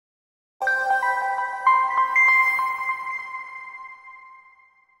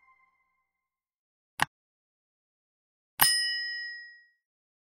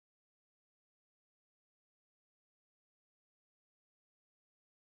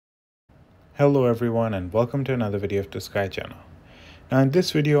Hello everyone and welcome to another video of the Sky channel. Now in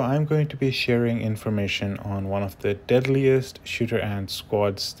this video I'm going to be sharing information on one of the deadliest shooter ant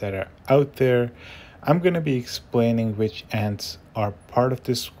squads that are out there. I'm going to be explaining which ants are part of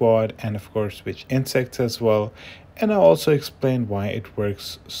this squad and of course which insects as well, and I'll also explain why it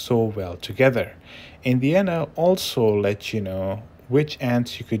works so well together. In the end, I'll also let you know which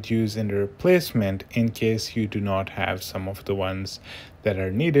ants you could use in the replacement in case you do not have some of the ones that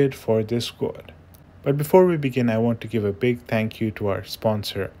are needed for this squad. But before we begin, I want to give a big thank you to our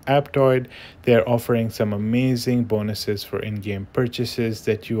sponsor Aptoide. They're offering some amazing bonuses for in-game purchases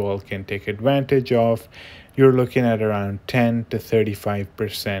that you all can take advantage of. You're looking at around 10 to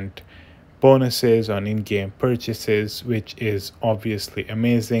 35% bonuses on in-game purchases, which is obviously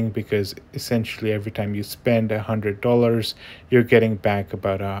amazing because essentially every time you spend $100, you're getting back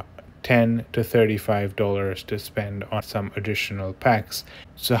about $10 to $35 to spend on some additional packs.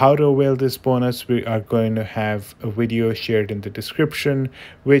 So how to avail this bonus, we are going to have a video shared in the description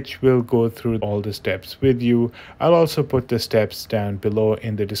which will go through all the steps with you. I'll also put the steps down below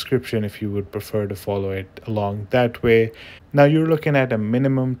in the description if you would prefer to follow it along that way. Now you're looking at a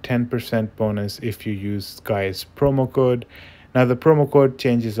minimum 10% bonus if you use Sky's promo code. Now the promo code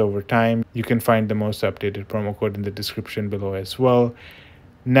changes over time. You can find the most updated promo code in the description below as well.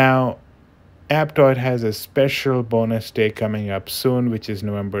 Now, Aptoide has a special bonus day coming up soon, which is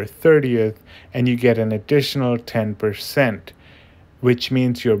November 30th, and you get an additional 10%, which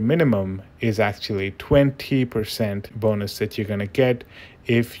means your minimum is actually 20% bonus that you're going to get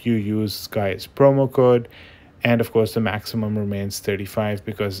if you use Sky's promo code. And of course, the maximum remains 35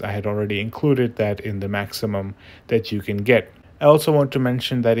 because I had already included that in the maximum that you can get. I also want to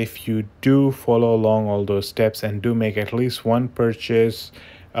mention that if you do follow along all those steps and do make at least one purchase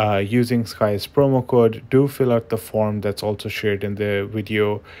using Sky's promo code, do fill out the form that's also shared in the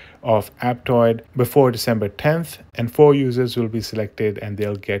video of Aptoide before December 10th, and 4 users will be selected and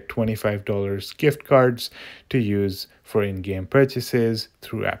they'll get $25 gift cards to use for in-game purchases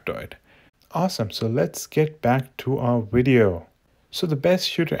through Aptoide. Awesome, so let's get back to our video. So the best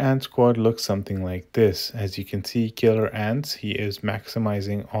shooter ant squad looks something like this. As you can see, Killer Ants, he is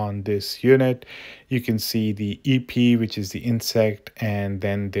maximizing on this unit. You can see the EP, which is the insect, and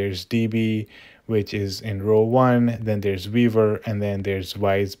then there's DB, which is in row 1, then there's Weaver, and then there's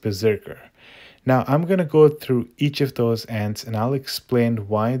Wise Berserker. Now I'm going to go through each of those ants and I'll explain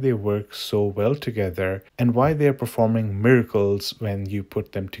why they work so well together and why they're performing miracles when you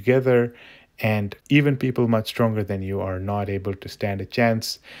put them together. And even people much stronger than you are not able to stand a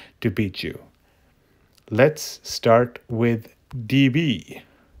chance to beat you. Let's start with DB.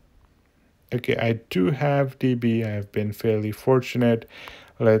 Okay, I do have DB. I've been fairly fortunate.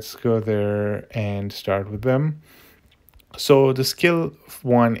 Let's go there and start with them. So the skill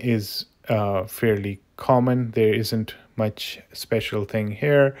 1 is fairly common. There isn't much special thing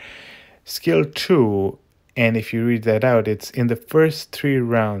here. Skill 2, and if you read that out, it's in the first 3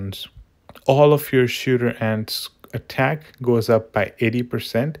 rounds. All of your shooter ants attack goes up by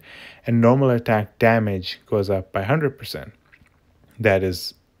 80% and normal attack damage goes up by 100%. That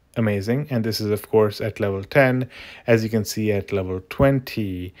is amazing. And this is of course at level 10. As you can see at level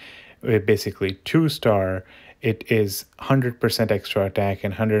 20, basically 2-star, it is 100% extra attack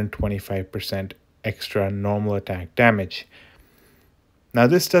and 125% extra normal attack damage. Now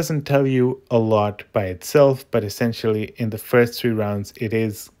this doesn't tell you a lot by itself, but essentially in the first 3 rounds it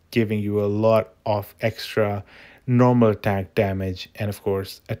is giving you a lot of extra normal attack damage and of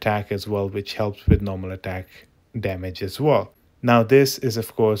course attack as well, which helps with normal attack damage as well. Now this is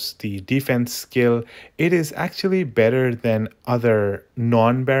of course the defense skill. It is actually better than other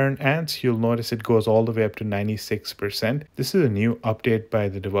non-Baron ants. You'll notice it goes all the way up to 96%. This is a new update by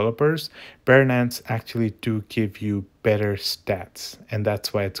the developers. Baron ants actually do give you better stats, and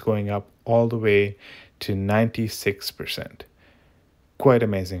that's why it's going up all the way to 96%. Quite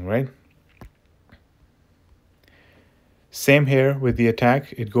amazing, right? Same here with the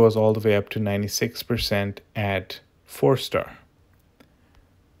attack. It goes all the way up to 96% at 4-star.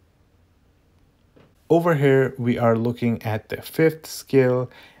 Over here, we are looking at the 5th skill,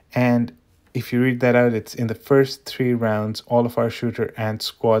 and if you read that out, it's in the first 3 rounds, all of our shooter ant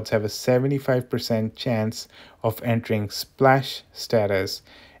squads have a 75% chance of entering splash status,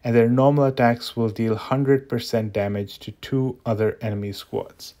 and their normal attacks will deal 100% damage to 2 other enemy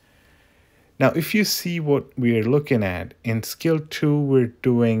squads. Now, if you see what we're looking at, in skill 2, we're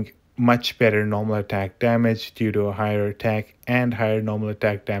doing much better normal attack damage due to a higher attack and higher normal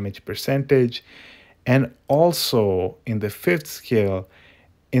attack damage percentage. And also in the 5th skill,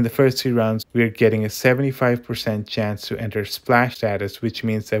 in the first 3 rounds, we're getting a 75% chance to enter splash status, which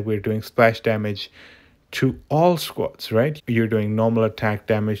means that we're doing splash damage to all squads, right? You're doing normal attack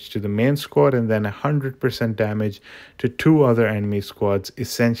damage to the main squad and then 100% damage to 2 other enemy squads,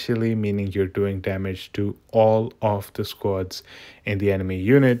 essentially meaning you're doing damage to all of the squads in the enemy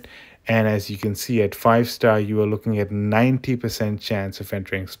unit. And as you can see at 5-star, you are looking at 90% chance of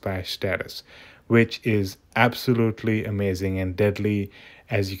entering splash status, which is absolutely amazing and deadly.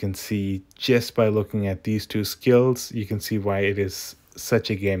 As you can see, just by looking at these 2 skills, you can see why it is such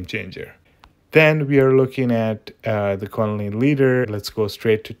a game changer. Then we are looking at the colony leader. Let's go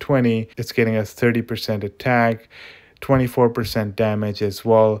straight to 20. It's getting us 30% attack, 24% damage as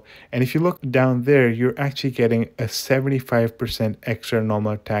well. And if you look down there, you're actually getting a 75% extra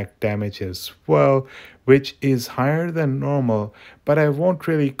normal attack damage as well, which is higher than normal. But I won't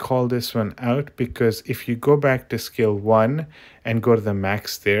really call this one out, because if you go back to skill 1 and go to the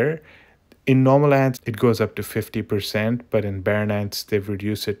max there, in normal ants, it goes up to 50%, but in Baron ants, they've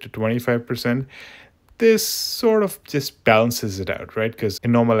reduced it to 25%. This sort of just balances it out, right? Because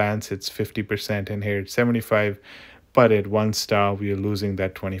in normal ants, it's 50%, and here it's 75%, but at 1-star, we are losing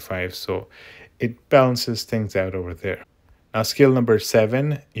that 25%, so it balances things out over there. Now, skill number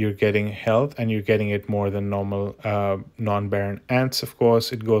 7, you're getting health, and you're getting it more than normal non-Baron ants, of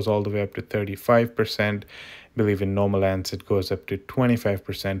course. It goes all the way up to 35%. I believe in normal ants, it goes up to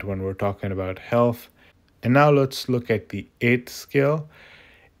 25% when we're talking about health. And now let's look at the 8th skill.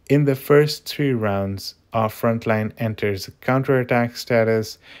 In the first 3 rounds, our frontline enters counterattack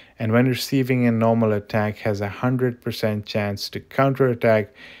status, and when receiving a normal attack, has a 100% chance to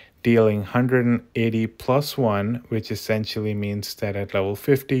counterattack, dealing 180 plus 1, which essentially means that at level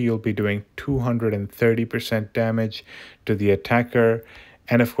 50, you'll be doing 230% damage to the attacker.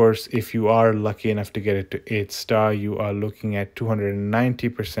 And of course, if you are lucky enough to get it to 8-star, you are looking at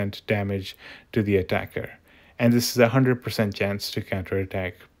 290% damage to the attacker. And this is a 100% chance to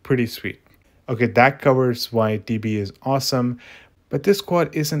counterattack. Pretty sweet. Okay, that covers why DB is awesome. But this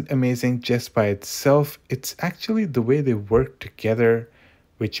squad isn't amazing just by itself. It's actually the way they work together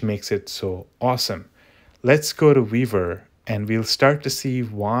which makes it so awesome. Let's go to Weaver, and we'll start to see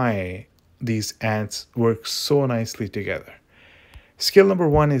why these ants work so nicely together. Skill number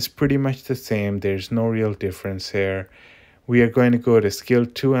 1 is pretty much the same. There's no real difference here. We are going to go to skill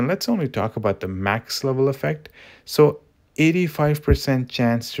 2, and let's only talk about the max level effect. So 85%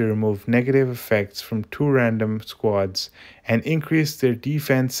 chance to remove negative effects from 2 random squads and increase their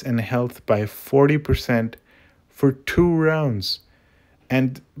defense and health by 40% for 2 rounds.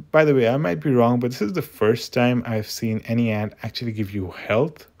 And by the way, I might be wrong, but this is the first time I've seen any ant actually give you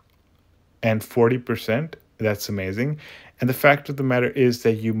health and 40%. That's amazing. And the fact of the matter is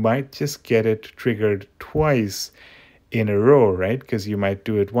that you might just get it triggered twice in a row, right? Because you might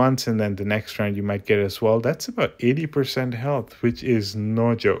do it once and then the next round you might get it as well. That's about 80% health, which is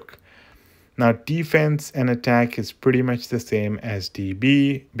no joke. Now, defense and attack is pretty much the same as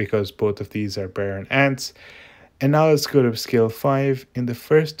DB because both of these are Baron ants. And now let's go to skill 5 in the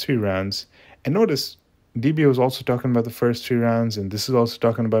first 3 rounds. And notice DB was also talking about the first 3 rounds, and this is also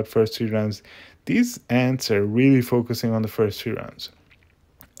talking about first 3 rounds. These ants are really focusing on the first 3 rounds.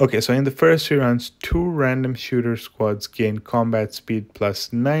 Okay, so in the first 3 rounds, 2 random shooter squads gain combat speed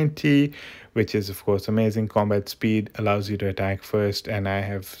plus 90, which is of course amazing. Combat speed allows you to attack first, and I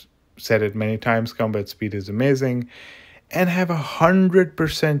have said it many times, combat speed is amazing. And have a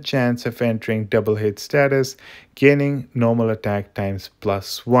 100% chance of entering double hit status, gaining normal attack times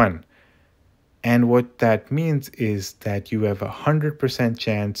plus 1. And what that means is that you have a 100%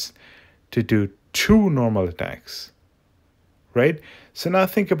 chance to do 2 normal attacks, right? So now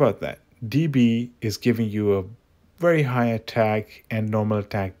think about that. DB is giving you a very high attack and normal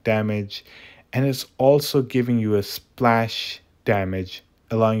attack damage, and it's also giving you a splash damage,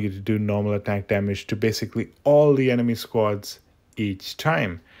 allowing you to do normal attack damage to basically all the enemy squads each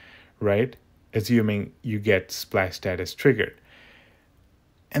time, right? Assuming you get splash status triggered.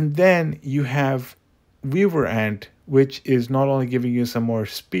 And then you have Weaver Ant, which is not only giving you some more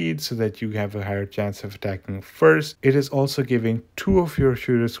speed so that you have a higher chance of attacking first, it is also giving 2 of your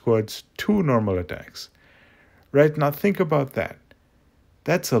shooter squads 2 normal attacks. Right, now think about that.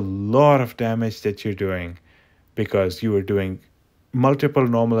 That's a lot of damage that you're doing because you are doing multiple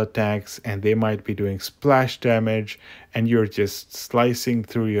normal attacks and they might be doing splash damage and you're just slicing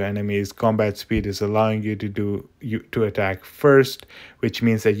through your enemies. Combat speed is allowing you to attack first, which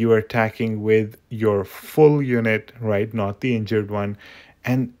means that you are attacking with your full unit, right? Not the injured one.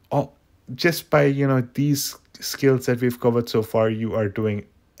 And just by, these skills that we've covered so far, you are doing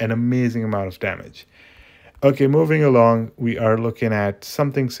an amazing amount of damage. Okay, moving along, we are looking at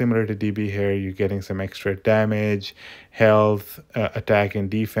something similar to DB here. You're getting some extra damage, health, attack,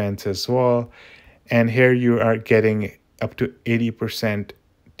 and defense as well. And here you are getting up to 80%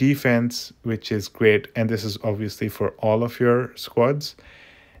 defense, which is great. And this is obviously for all of your squads.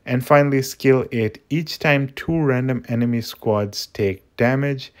 And finally, skill 8. Each time 2 random enemy squads take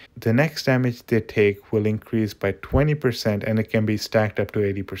damage, the next damage they take will increase by 20% and it can be stacked up to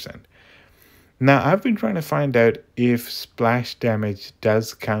 80%. Now, I've been trying to find out if splash damage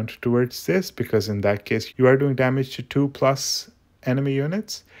does count towards this, because in that case, you are doing damage to 2+ enemy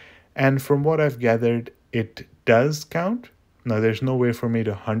units. And from what I've gathered, it does count. Now, there's no way for me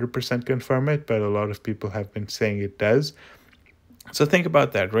to 100% confirm it, but a lot of people have been saying it does. So think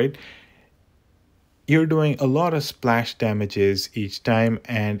about that, right? You're doing a lot of splash damages each time,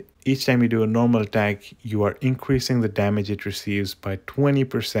 and each time you do a normal attack, you are increasing the damage it receives by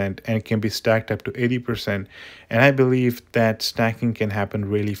 20%, and it can be stacked up to 80%. And I believe that stacking can happen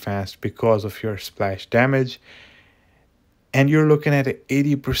really fast because of your splash damage. And you're looking at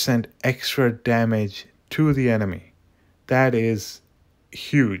 80% extra damage to the enemy. That is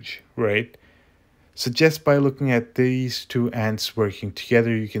huge, right? So just by looking at these two ants working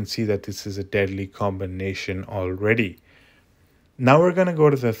together, you can see that this is a deadly combination already. Now we're going to go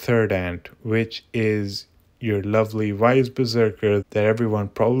to the third ant, which is your lovely wise berserker that everyone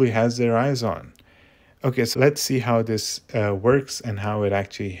probably has their eyes on. Okay, so let's see how this works and how it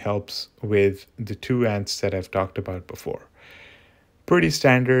actually helps with the two ants that I've talked about before. Pretty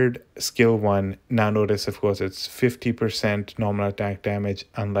standard skill 1. Now notice, of course, it's 50% normal attack damage,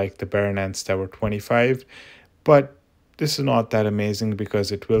 unlike the Baron ants that were 25. But this is not that amazing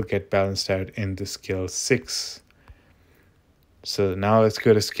because it will get balanced out in the skill 6. So now let's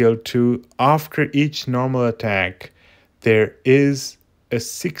go to skill 2. After each normal attack, there is a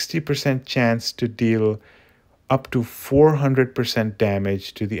 60% chance to deal up to 400%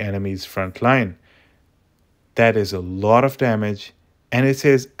 damage to the enemy's front line. That is a lot of damage. And it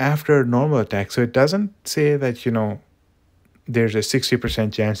says after a normal attack. So it doesn't say that, there's a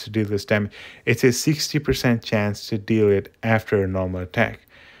 60% chance to deal this damage. It's a 60% chance to deal it after a normal attack.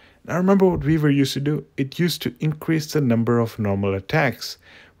 Now remember what Weaver used to do? It used to increase the number of normal attacks,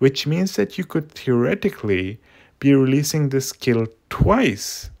 which means that you could theoretically be releasing this skill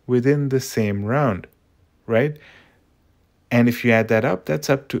twice within the same round, right? And if you add that up, that's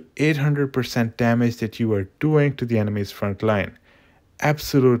up to 800% damage that you are doing to the enemy's front line.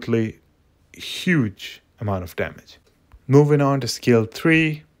 Absolutely huge amount of damage. Moving on to skill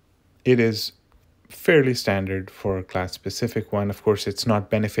 3, it is fairly standard for a class specific one. Of course, it's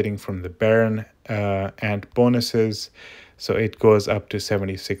not benefiting from the Baron ant bonuses, so it goes up to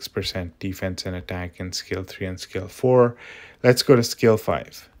 76% defense and attack in skill 3 and skill 4. Let's go to skill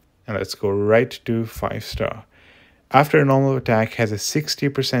 5 and let's go right to 5-star. After a normal attack, has a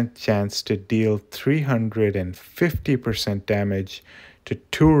 60% chance to deal 350% damage to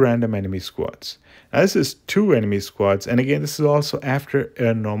 2 random enemy squads. Now this is 2 enemy squads, and again this is also after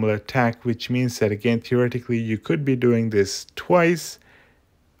a normal attack, which means that again theoretically you could be doing this twice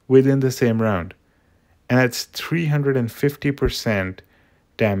within the same round, and that's 350%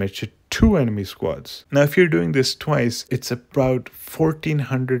 damage to 2 enemy squads. Now if you're doing this twice, it's about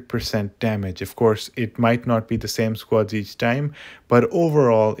 1400% damage. Of course, it might not be the same squads each time, but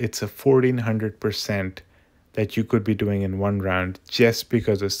overall it's a 1400% that you could be doing in one round just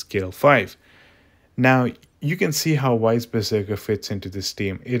because of skill 5. Now you can see how Wise Berserker fits into this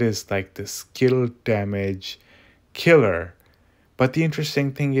team. It is like the skill damage killer. But the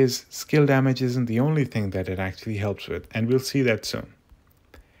interesting thing is skill damage isn't the only thing that it actually helps with, and we'll see that soon.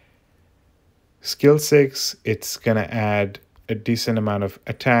 Skill 6, it's going to add a decent amount of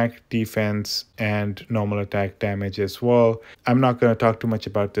attack, defense, and normal attack damage as well. I'm not going to talk too much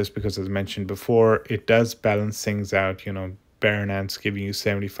about this because, as mentioned before, it does balance things out. Baron ants giving you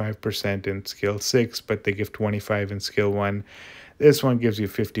 75% in skill 6, but they give 25 in skill 1. This one gives you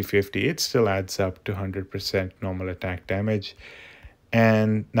 50-50. It still adds up to 100% normal attack damage.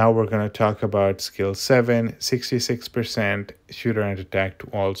 And now we're going to talk about skill 7, 66% shooter and attack to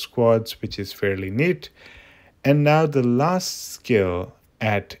all squads, which is fairly neat. And now the last skill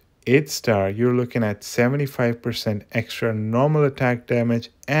at 8-star, you're looking at 75% extra normal attack damage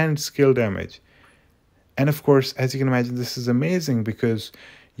and skill damage. And of course, as you can imagine, this is amazing because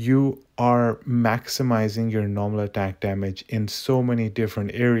you are maximizing your normal attack damage in so many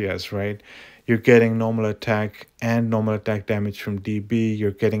different areas, right? You're getting normal attack and normal attack damage from DB.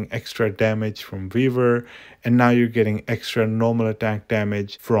 You're getting extra damage from Weaver. And now you're getting extra normal attack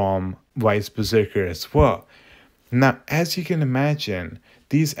damage from Wise Berserker as well. Now, as you can imagine,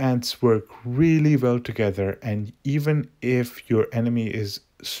 these ants work really well together, and even if your enemy is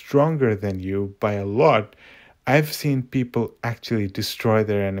stronger than you by a lot, I've seen people actually destroy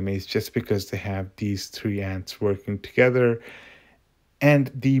their enemies just because they have these three ants working together. And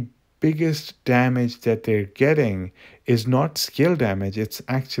the biggest damage that they're getting is not skill damage, it's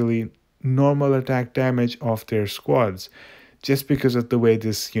actually normal attack damage of their squads, just because of the way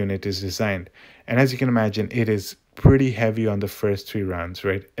this unit is designed. And as you can imagine, it is pretty heavy on the first 3 rounds,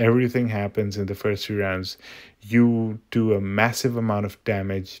 right? Everything happens in the first 3 rounds. You do a massive amount of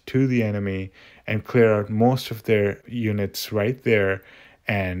damage to the enemy and clear out most of their units right there.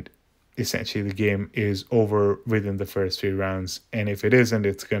 And essentially the game is over within the first 3 rounds. And if it isn't,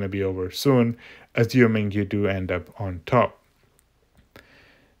 it's going to be over soon, assuming you do end up on top.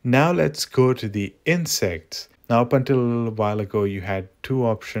 Now let's go to the insects. Now, up until a little while ago, you had two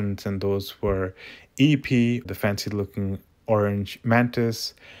options, and those were EP, the fancy looking orange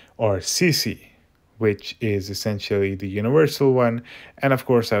mantis, or CC, which is essentially the universal one. And of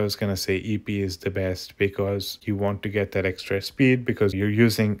course, I was going to say EP is the best because you want to get that extra speed because you're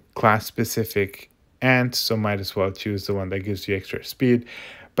using class specific ants, so might as well choose the one that gives you extra speed.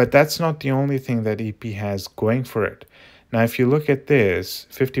 But that's not the only thing that EP has going for it. Now, if you look at this,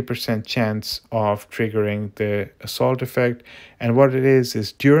 50% chance of triggering the assault effect, and what it is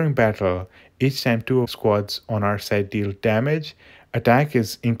during battle, each time two squads on our side deal damage, attack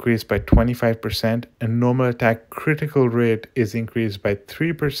is increased by 25%, and normal attack critical rate is increased by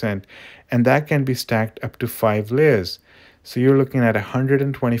 3%, and that can be stacked up to 5 layers. So you're looking at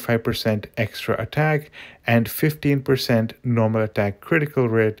 125% extra attack and 15% normal attack critical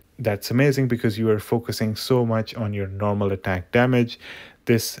rate. That's amazing because you are focusing so much on your normal attack damage.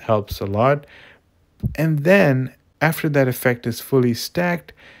 This helps a lot. And then after that effect is fully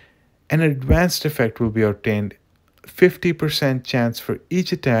stacked, an advanced effect will be obtained. 50% chance for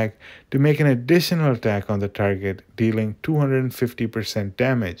each attack to make an additional attack on the target, dealing 250%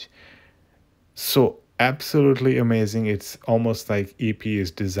 damage. So absolutely amazing. It's almost like EP is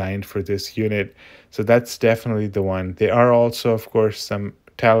designed for this unit. So that's definitely the one. There are also, of course, some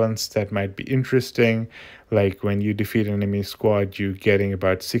talents that might be interesting, like when you defeat an enemy squad, you're getting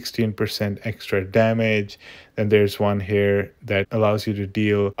about 16% extra damage. Then there's one here that allows you to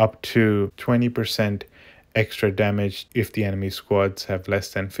deal up to 20% extra damage if the enemy squads have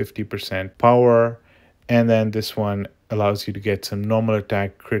less than 50% power. And then this one allows you to get some normal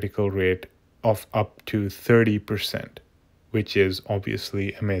attack critical rate of up to 30%, which is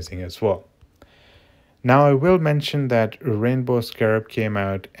obviously amazing as well. Now, I will mention that Rainbow Scarab came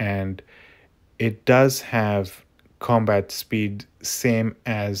out and it does have combat speed same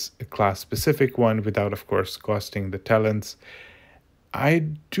as a class specific one without, of course, costing the talents. I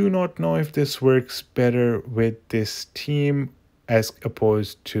do not know if this works better with this team as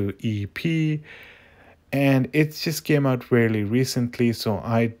opposed to EP, and it just came out fairly recently, so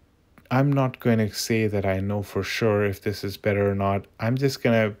I'm not going to say that I know for sure if this is better or not. I'm just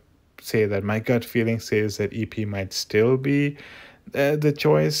going to say that my gut feeling says that EP might still be the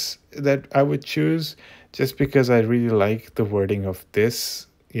choice that I would choose, just because I really like the wording of this,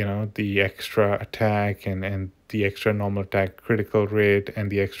 you know, the extra attack and the extra normal attack critical rate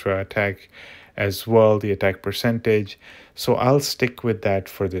and the extra attack as well, the attack percentage. So I'll stick with that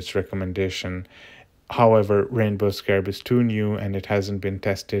for this recommendation. However, Rainbow Scarab is too new and it hasn't been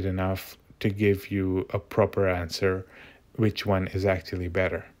tested enough to give you a proper answer which one is actually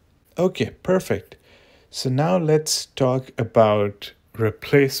better. Okay, perfect. So now let's talk about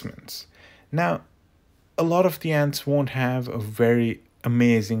replacements. Now, a lot of the ants won't have a very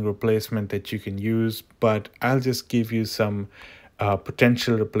amazing replacement that you can use, but I'll just give you some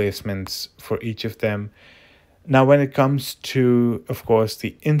potential replacements for each of them. Now, when it comes to, of course,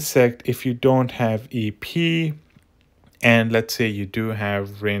 the insect, if you don't have EP, and let's say you do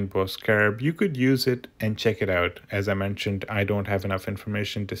have Rainbow Scarab, you could use it and check it out. As I mentioned, I don't have enough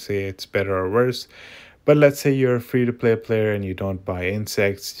information to say it's better or worse. But let's say you're a free-to-play player and you don't buy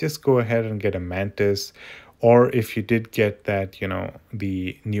insects, just go ahead and get a mantis. Or if you did get that, you know,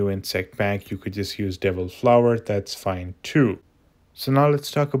 the new insect pack, you could just use Devil Flower. That's fine too. So now let's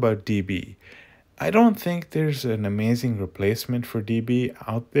talk about DB. I don't think there's an amazing replacement for DB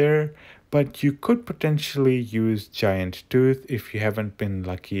out there, but you could potentially use Giant Tooth if you haven't been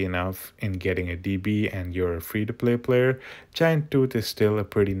lucky enough in getting a DB and you're a free-to-play player. Giant Tooth is still a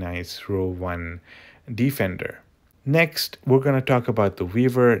pretty nice row 1 defender. Next, we're going to talk about the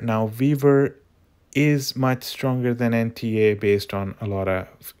Weaver. Now, Weaver is much stronger than NTA based on a lot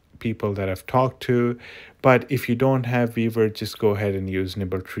of people that I've talked to. But if you don't have Weaver, just go ahead and use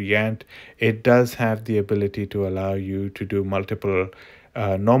Nimble Tree Ant. It does have the ability to allow you to do multiple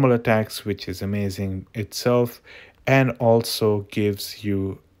normal attacks, which is amazing itself, and also gives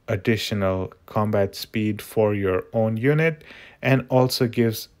you additional combat speed for your own unit, and also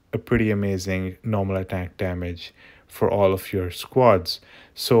gives a pretty amazing normal attack damage for all of your squads.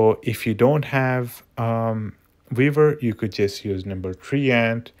 So if you don't have Weaver, you could just use Nimble Tree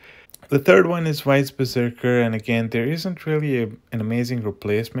Ant. The third one is Wise Berserker, and again, there isn't really an amazing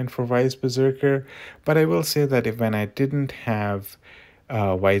replacement for Wise Berserker, but I will say that when I didn't have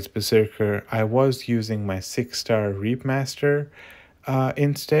Wise Berserker, I was using my 6-star Reap Master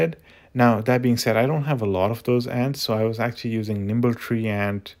instead. Now, that being said, I don't have a lot of those ants, so I was actually using Nimble Tree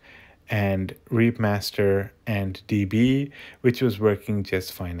Ant and Reap Master and DB, which was working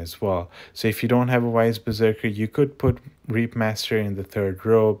just fine as well. So if you don't have a Wise Berserker, you could put Reap Master in the third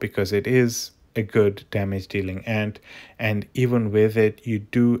row because it is a good damage dealing ant, and even with it, you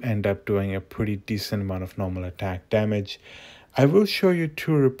do end up doing a pretty decent amount of normal attack damage. I will show you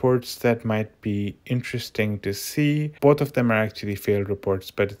 2 reports that might be interesting to see. Both of them are actually failed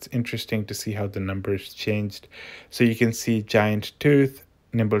reports, but it's interesting to see how the numbers changed. So you can see Giant Tooth,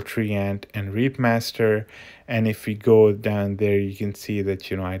 Nimble Tree Ant, and Reap Master. And if we go down there, you can see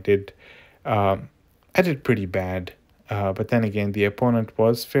that, I did pretty bad. But then again, the opponent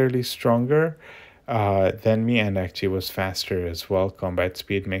was fairly stronger than me, and actually was faster as well. Combat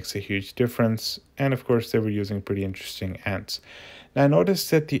speed makes a huge difference, and of course they were using pretty interesting ants. Now notice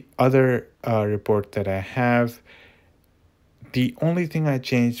that the other report that I have, the only thing I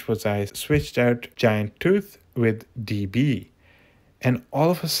changed was I switched out Giant Tooth with DB, and all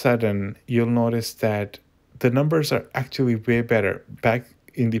of a sudden you'll notice that the numbers are actually way better. Back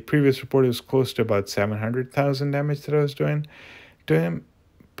in the previous report, it was close to about 700,000 damage that I was doing to him.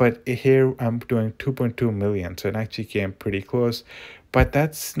 But here I'm doing 2.2 million, so it actually came pretty close. But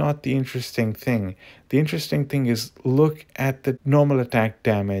that's not the interesting thing. The interesting thing is look at the normal attack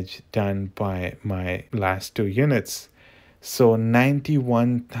damage done by my last 2 units. So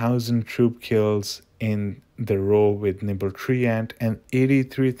 91,000 troop kills in the row with Nimble Tree Ant, and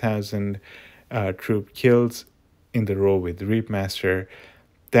 83,000 troop kills in the row with Reap Master.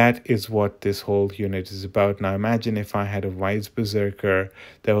 That is what this whole unit is about. Now imagine if I had a Wise Berserker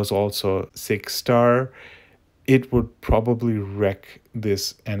that was also 6-star, it would probably wreck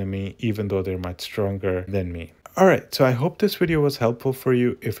this enemy even though they're much stronger than me. Alright, so I hope this video was helpful for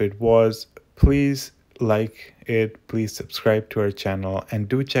you. If it was, please like it, please subscribe to our channel, and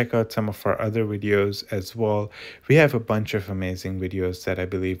do check out some of our other videos as well. We have a bunch of amazing videos that I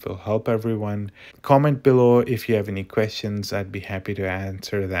believe will help everyone. Comment below if you have any questions. I'd be happy to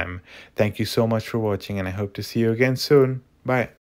answer them. Thank you so much for watching, and I hope to see you again soon. Bye.